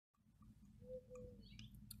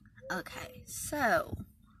Okay, so,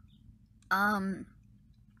 I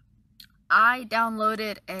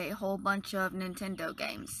downloaded a whole bunch of Nintendo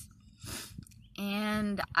games,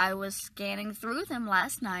 and I was scanning through them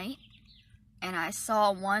last night, and I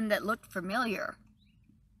saw one that looked familiar.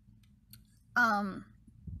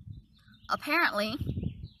 Apparently,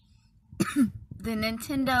 the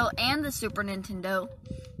Nintendo and the Super Nintendo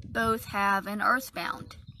both have an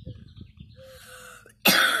Earthbound.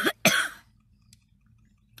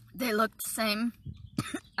 They look the same.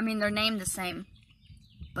 I mean, they're named the same,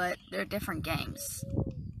 but they're different games.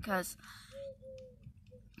 Because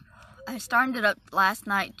I started it up last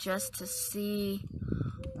night just to see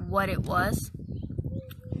what it was.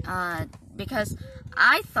 Because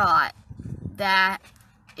I thought that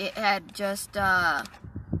it had just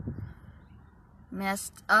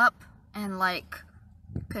messed up and like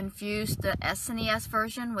confused the SNES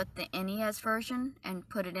version with the NES version and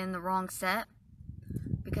put it in the wrong set,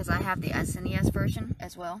 because I have the SNES version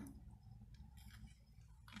as well.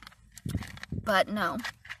 But no,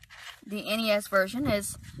 the NES version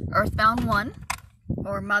is Earthbound 1,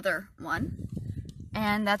 or Mother 1,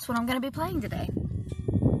 and that's what I'm going to be playing today.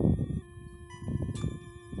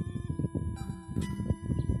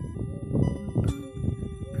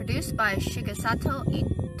 Produced by Shigesato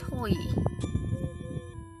Itoi.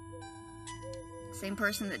 Same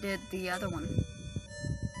person that did the other one.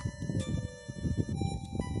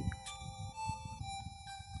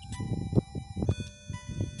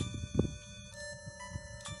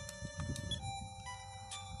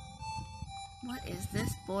 What is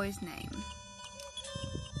this boy's name?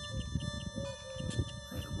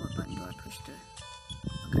 Wait, what button do I push to?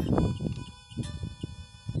 Okay.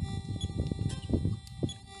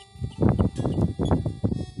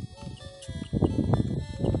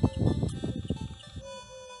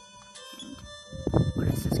 And what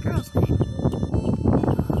is this girl's name?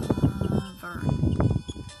 Vern.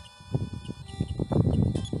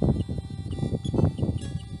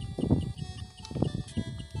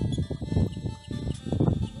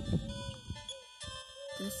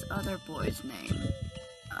 This other boy's name.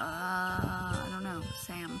 I don't know.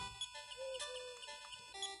 Sam.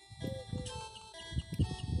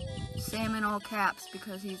 Sam in all caps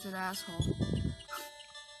because he's an asshole.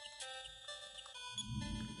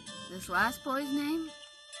 This last boy's name?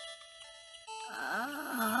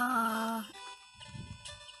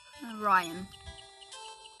 Ryan.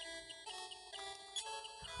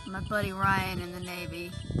 My buddy Ryan in the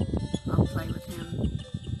Navy. I'll play with him.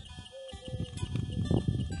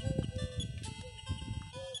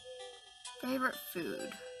 Favorite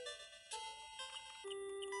food?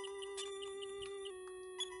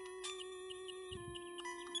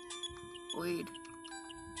 Weed.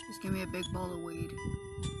 Just give me a big bowl of weed.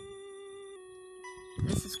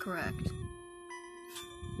 This is correct.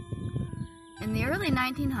 In the early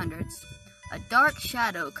 1900s, a dark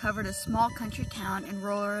shadow covered a small country town in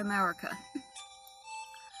rural America.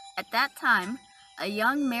 At that time, a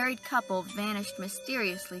young married couple vanished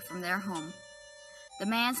mysteriously from their home. The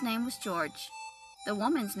man's name was George. The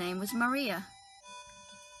woman's name was Maria.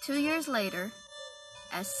 2 years later,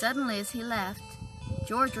 as suddenly as he left,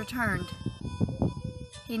 George returned.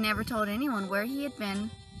 He never told anyone where he had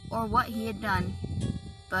been or what he had done,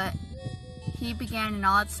 but he began an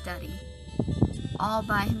odd study, all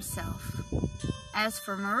by himself. As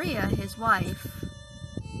for Maria, his wife,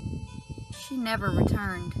 she never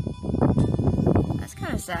returned. That's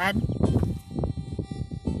kind of sad.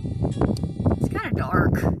 It's kind of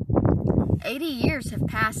dark. 80 years have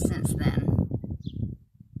passed since then.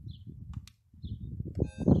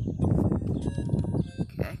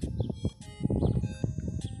 Okay.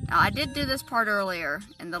 Now, I did do this part earlier,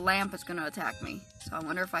 and the lamp is going to attack me. So I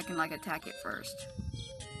wonder if I can, like, attack it first.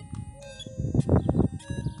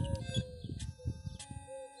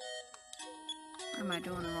 What am I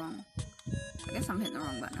doing wrong? I guess I'm hitting the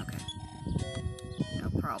wrong button. Okay. No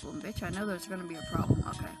problem. Bitch, I know there's going to be a problem.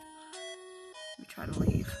 Okay. Let me try to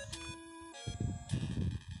leave.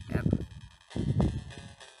 Yep.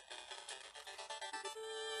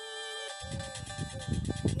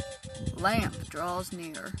 Lamp draws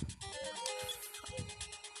near.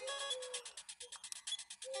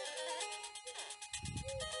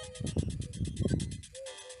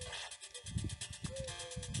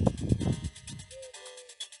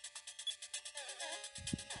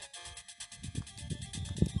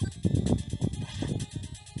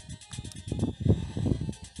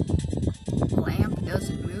 Lamp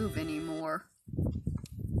doesn't move anymore.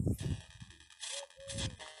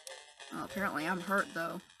 Oh, apparently I'm hurt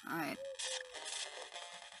though. Alright.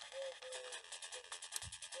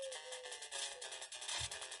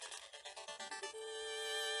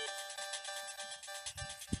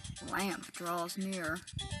 Lamp draws near.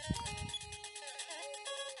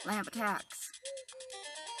 Lamp attacks.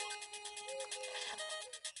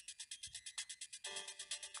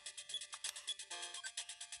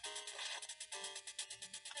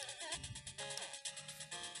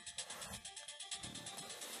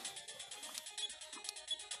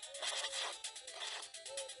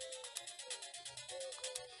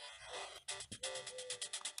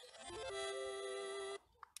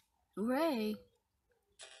 Hooray!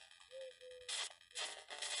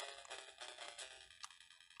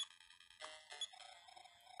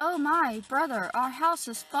 Oh my, brother, our house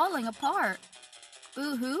is falling apart.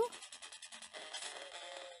 Boo-hoo?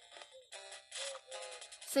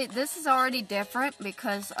 See, this is already different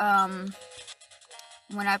because, when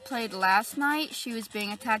I played last night, she was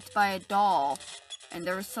being attacked by a doll, and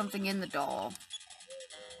there was something in the doll.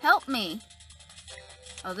 Help me!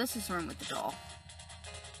 Oh, this is the room with the doll.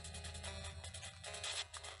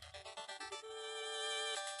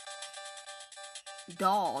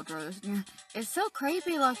 Doll draws near. It's so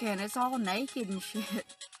creepy looking. It's all naked and shit.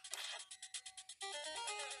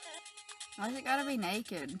 Why's it gotta be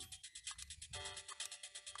naked?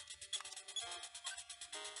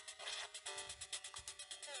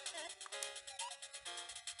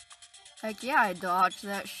 Like, yeah, I dodged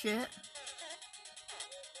that shit.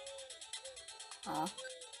 Aw.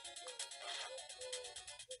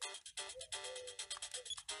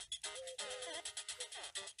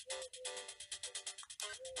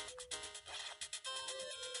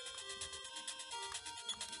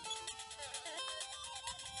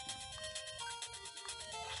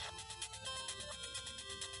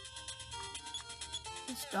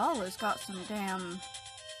 This doll has got some damn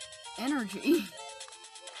energy.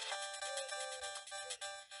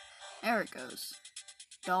 There it goes.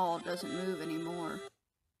 Doll doesn't move anymore.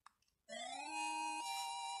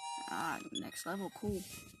 Ah, next level, cool.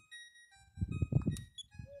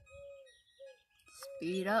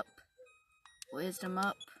 Speed up. Wisdom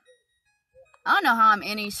up. I don't know how I'm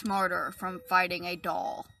any smarter from fighting a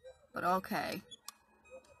doll, but okay.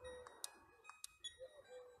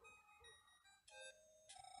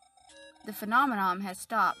 The phenomenon has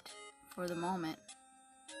stopped for the moment.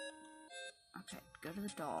 Okay, go to the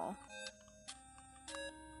doll.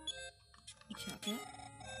 Check it.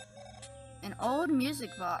 An old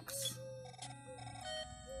music box.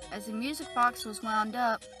 As the music box was wound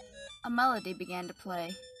up, a melody began to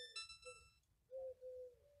play.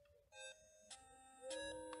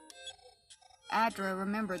 Adra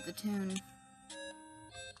remembered the tune.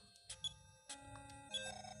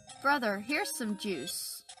 Brother, here's some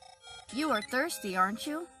juice. You are thirsty, aren't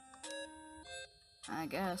you? I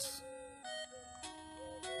guess.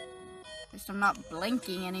 At least I'm not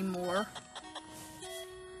blinking anymore.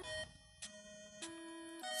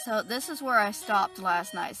 So this is where I stopped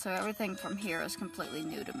last night, so everything from here is completely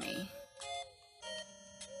new to me.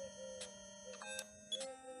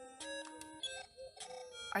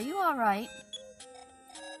 Are you alright?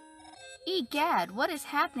 Egad, what is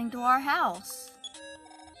happening to our house?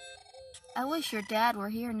 I wish your dad were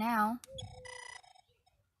here now.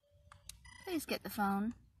 Please get the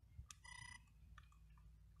phone.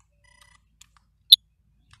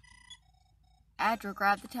 Adra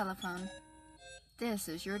grabbed the telephone. This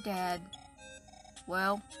is your dad.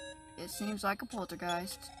 Well, it seems like a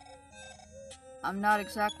poltergeist. I'm not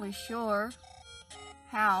exactly sure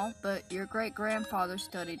how, but your great-grandfather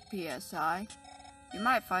studied PSI. You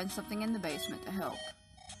might find something in the basement to help.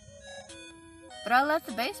 But I left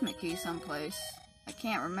the basement key someplace. I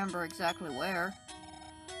can't remember exactly where.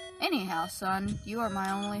 Anyhow, son, you are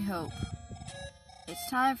my only hope. It's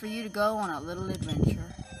time for you to go on a little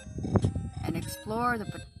adventure and explore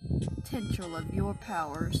the potential of your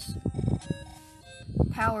powers.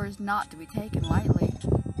 Powers not to be taken lightly.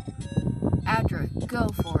 Adra, go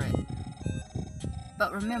for it.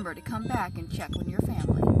 But remember to come back and check on your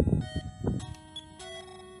family.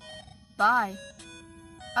 Bye.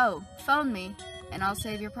 Oh, phone me, and I'll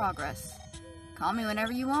save your progress. Call me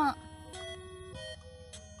whenever you want.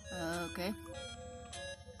 Okay.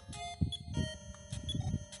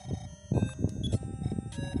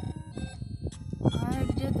 I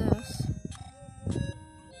already did this.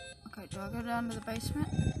 Okay, do I go down to the basement?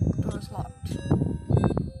 Door's locked.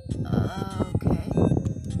 Okay.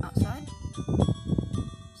 Outside?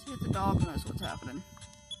 See if the dog knows what's happening.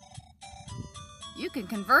 You can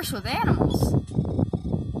converse with animals.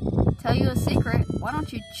 Tell you a secret, why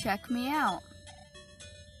don't you check me out?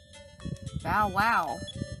 Bow wow.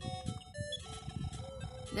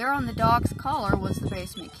 There on the dog's collar was the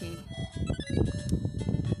basement key.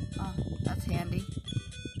 Oh, that's handy.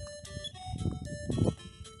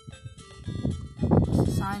 What's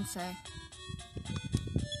it sign say?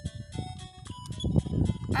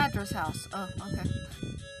 Adra's house. Oh, okay.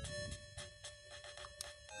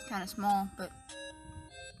 It's kind of small, but...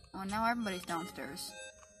 Well, now everybody's downstairs.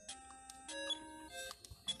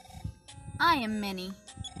 I am Minnie.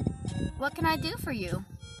 What can I do for you?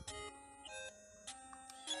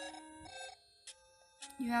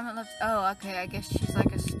 You haven't left... Oh, okay, I guess she's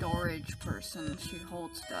like a storage person. She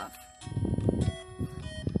holds stuff.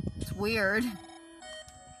 It's weird.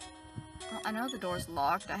 Well, I know the door's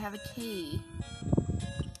locked. I have a key.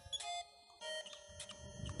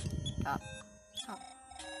 Up. Oh.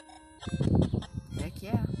 Heck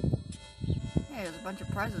yeah. Hey, there's a bunch of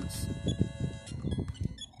presents.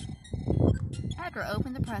 Adra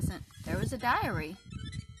opened the present. There was a diary.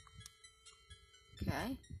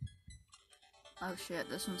 Okay. Oh shit,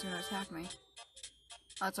 this one's gonna attack me.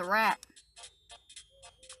 Oh, it's a rat.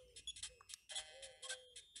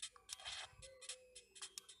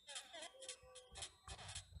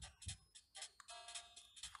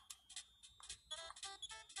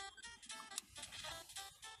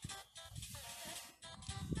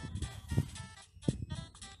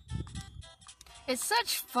 It's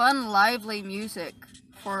such fun, lively music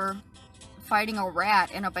for fighting a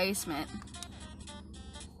rat in a basement.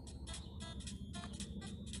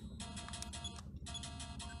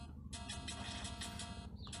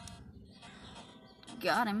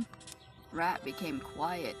 Got him. Rat became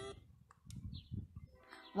quiet.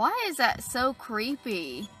 Why is that so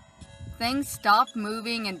creepy? Things stop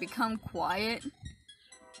moving and become quiet.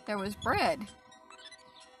 There was bread.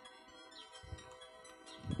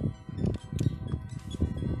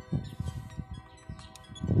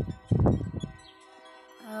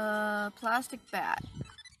 Plastic bat.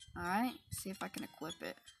 Alright, see if I can equip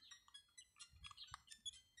it.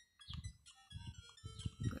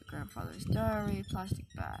 Great grandfather's diary, plastic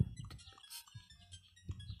bat.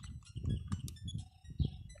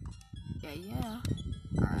 Yeah.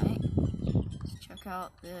 Alright. Let's check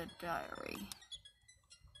out the diary.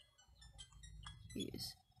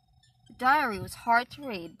 Use. The diary was hard to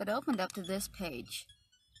read, but opened up to this page.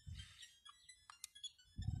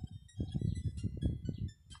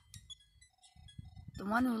 The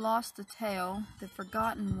one who lost the tail, the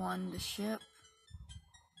forgotten one, the ship.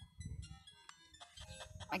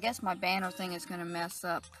 I guess my banner thing is gonna mess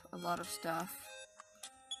up a lot of stuff.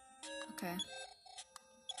 Okay.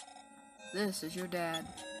 This is your dad.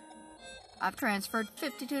 I've transferred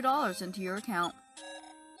 $52 into your account.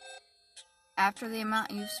 After the amount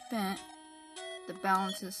you've spent, the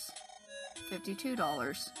balance is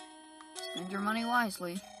 $52. Spend your money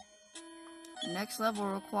wisely. The next level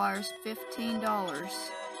requires $15.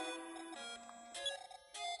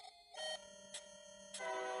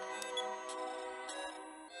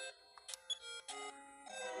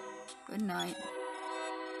 Good night.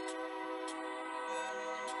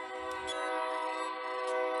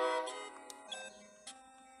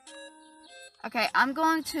 Okay, I'm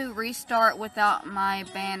going to restart without my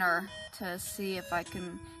banner to see if I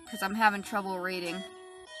can, because I'm having trouble reading.